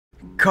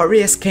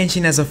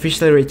CoryxKenshin has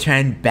officially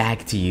returned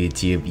back to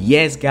YouTube.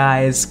 Yes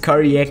guys,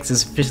 CoryX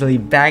is officially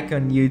back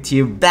on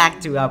YouTube, back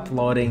to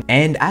uploading.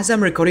 And as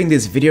I'm recording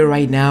this video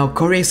right now,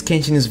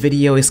 CoryxKenshin's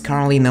video is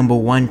currently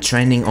 #1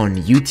 trending on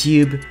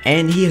YouTube.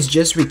 And he has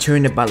just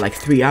returned about like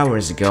 3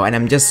 hours ago, and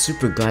I'm just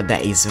super glad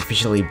that he's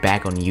officially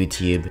back on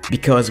YouTube.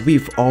 Because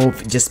we've all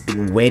just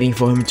been waiting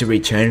for him to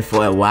return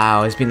for a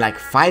while. It's been like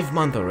 5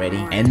 months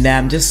already. And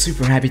I'm just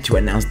super happy to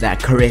announce that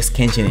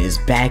CoryxKenshin is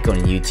back on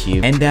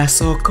YouTube. And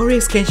so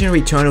CoryxKenshin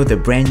returned with a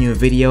brand new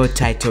video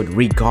titled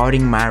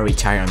Regarding My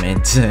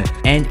Retirement.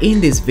 And in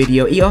this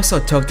video, he also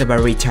talked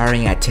about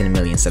retiring at 10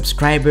 million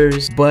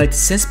subscribers. But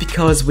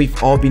because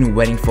we've all been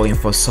waiting for him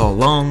for so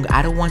long,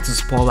 I don't want to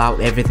spoil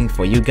out everything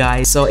for you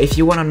guys. So if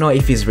you want to know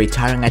if he's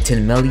retiring at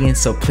 10 million,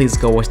 so please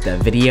go watch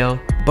that video.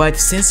 But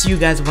since you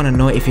guys want to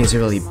know if he's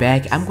really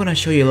back, I'm gonna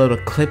show you a little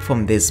clip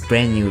from this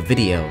brand new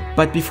video.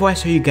 But before I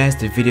show you guys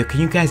the video,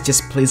 can you guys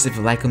just please leave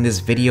a like on this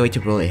video? It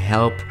would really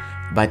help.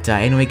 But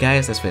anyway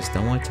guys, let's waste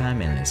no more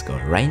time and let's go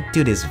right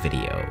into this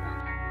video.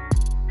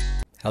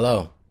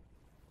 Hello.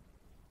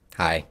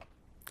 Hi.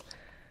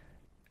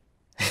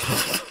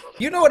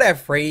 You know that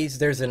phrase,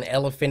 there's an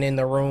elephant in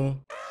the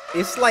room?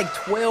 It's like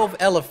 12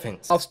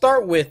 elephants. I'll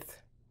start with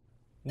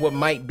what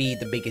might be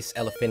the biggest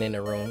elephant in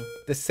the room.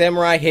 The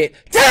Samurai hit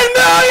 10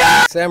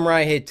 million!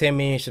 Samurai hit 10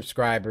 million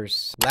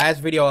subscribers. Last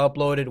video I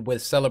uploaded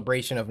with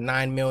celebration of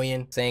 9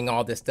 million, saying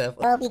all this stuff.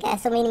 Oh, we got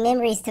so many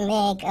memories to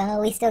make. Oh,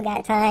 we still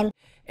got time.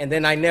 And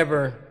then I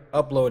never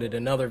uploaded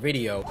another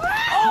video.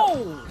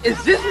 Oh!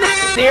 Is this not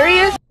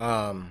serious?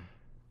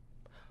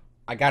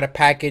 I got a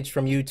package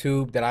from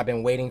YouTube that I've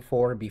been waiting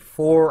for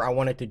before I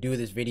wanted to do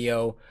this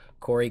video.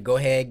 Corey, go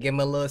ahead, give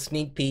him a little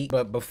sneak peek.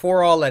 But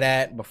before all of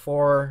that,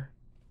 before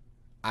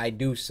I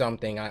do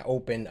something, I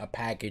open a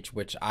package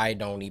which I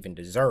don't even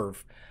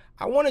deserve.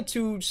 I wanted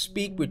to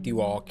speak with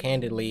you all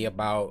candidly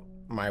about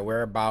my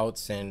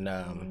whereabouts and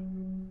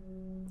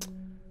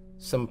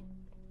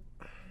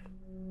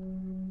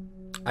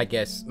I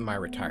guess my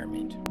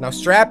retirement. Now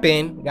strap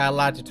in, got a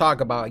lot to talk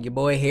about. Your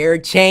boy hair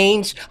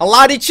changed, a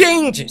lot of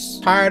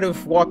changes. Tired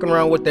of walking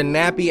around with the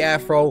nappy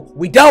afro.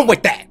 We done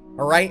with that,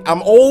 all right?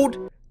 I'm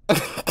old.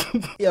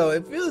 Yo,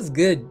 it feels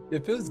good.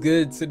 It feels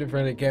good sitting in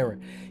front of the camera.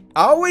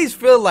 I always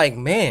feel like,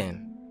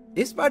 man,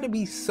 it's about to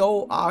be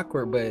so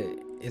awkward, but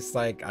it's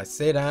like I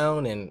sit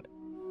down and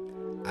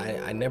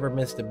I never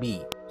missed a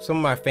beat. Some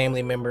of my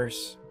family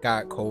members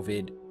got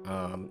COVID.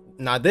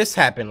 Now this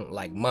happened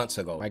like months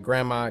ago. My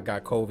grandma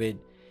got COVID.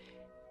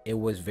 It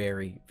was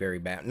very, very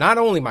bad. Not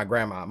only my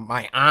grandma,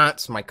 my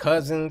aunts, my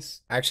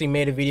cousins. I actually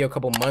made a video a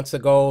couple months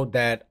ago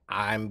that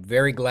I'm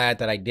very glad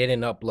that I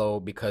didn't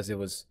upload because it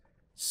was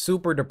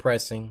super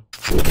depressing.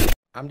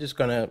 I'm just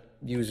gonna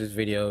use this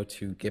video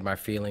to get my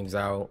feelings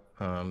out,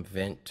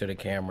 vent to the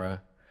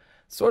camera.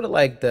 Sort of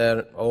like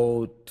the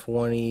old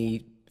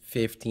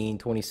 2015,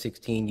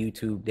 2016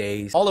 YouTube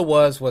days. All it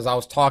was I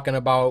was talking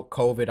about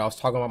COVID. I was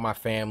talking about my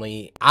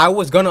family. I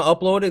was gonna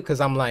upload it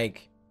because I'm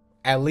like,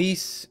 at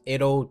least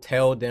it'll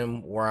tell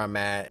them where I'm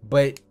at.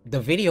 But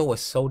the video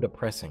was so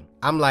depressing.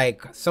 I'm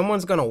like,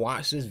 someone's gonna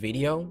watch this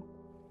video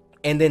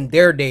and then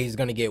their day is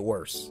gonna get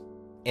worse.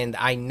 And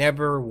I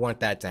never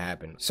want that to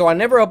happen. So I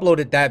never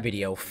uploaded that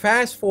video.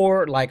 Fast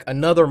forward like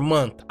another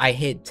month, I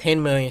hit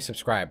 10 million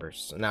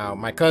subscribers. Now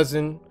my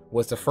cousin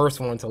was the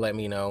first one to let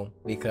me know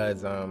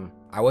because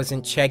I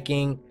wasn't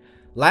checking.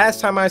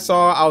 Last time I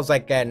saw, I was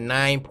like at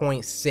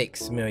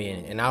 9.6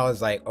 million and I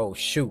was like, oh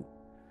shoot,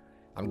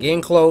 I'm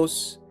getting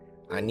close.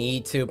 I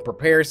need to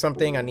prepare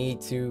something. I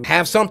need to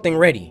have something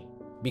ready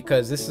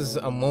because this is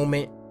a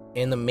moment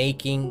in the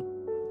making,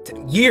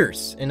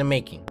 years in the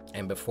making.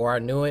 And before I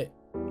knew it,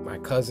 my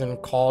cousin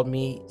called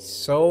me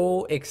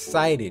so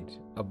excited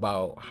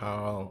about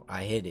how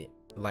I hit it.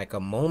 Like a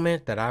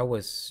moment that I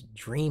was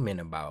dreaming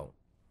about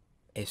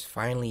is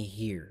finally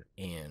here,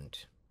 and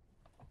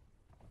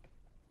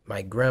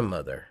my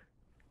grandmother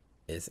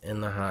is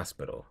in the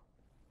hospital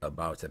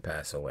about to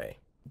pass away.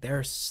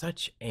 There's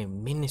such a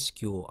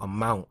minuscule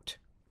amount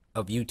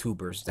of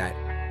YouTubers that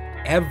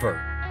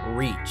ever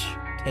reach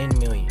 10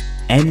 million.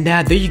 And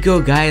there you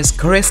go guys,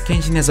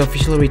 CoryxKenshin has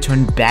officially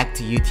returned back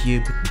to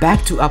YouTube,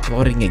 back to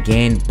uploading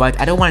again. But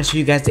I don't want to show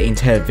you guys the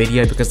entire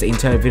video because the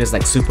entire video is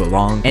like super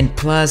long, and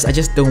plus I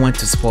just don't want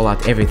to spoil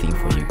out everything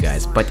for you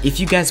guys. But if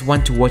you guys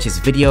want to watch his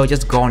video,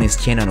 just go on his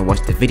channel and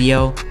watch the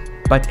video.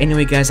 But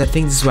anyway guys, I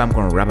think this is where I'm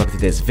gonna wrap up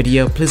today's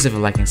video. Please leave a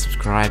like and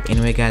subscribe.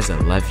 Anyway guys, I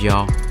love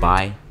y'all.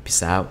 Bye,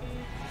 peace out,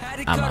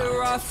 I'm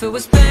out. It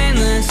was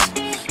painless.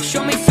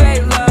 Show me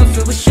fake love,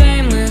 it was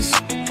shameless.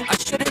 I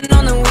should've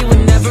known that we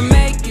would never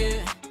make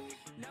it.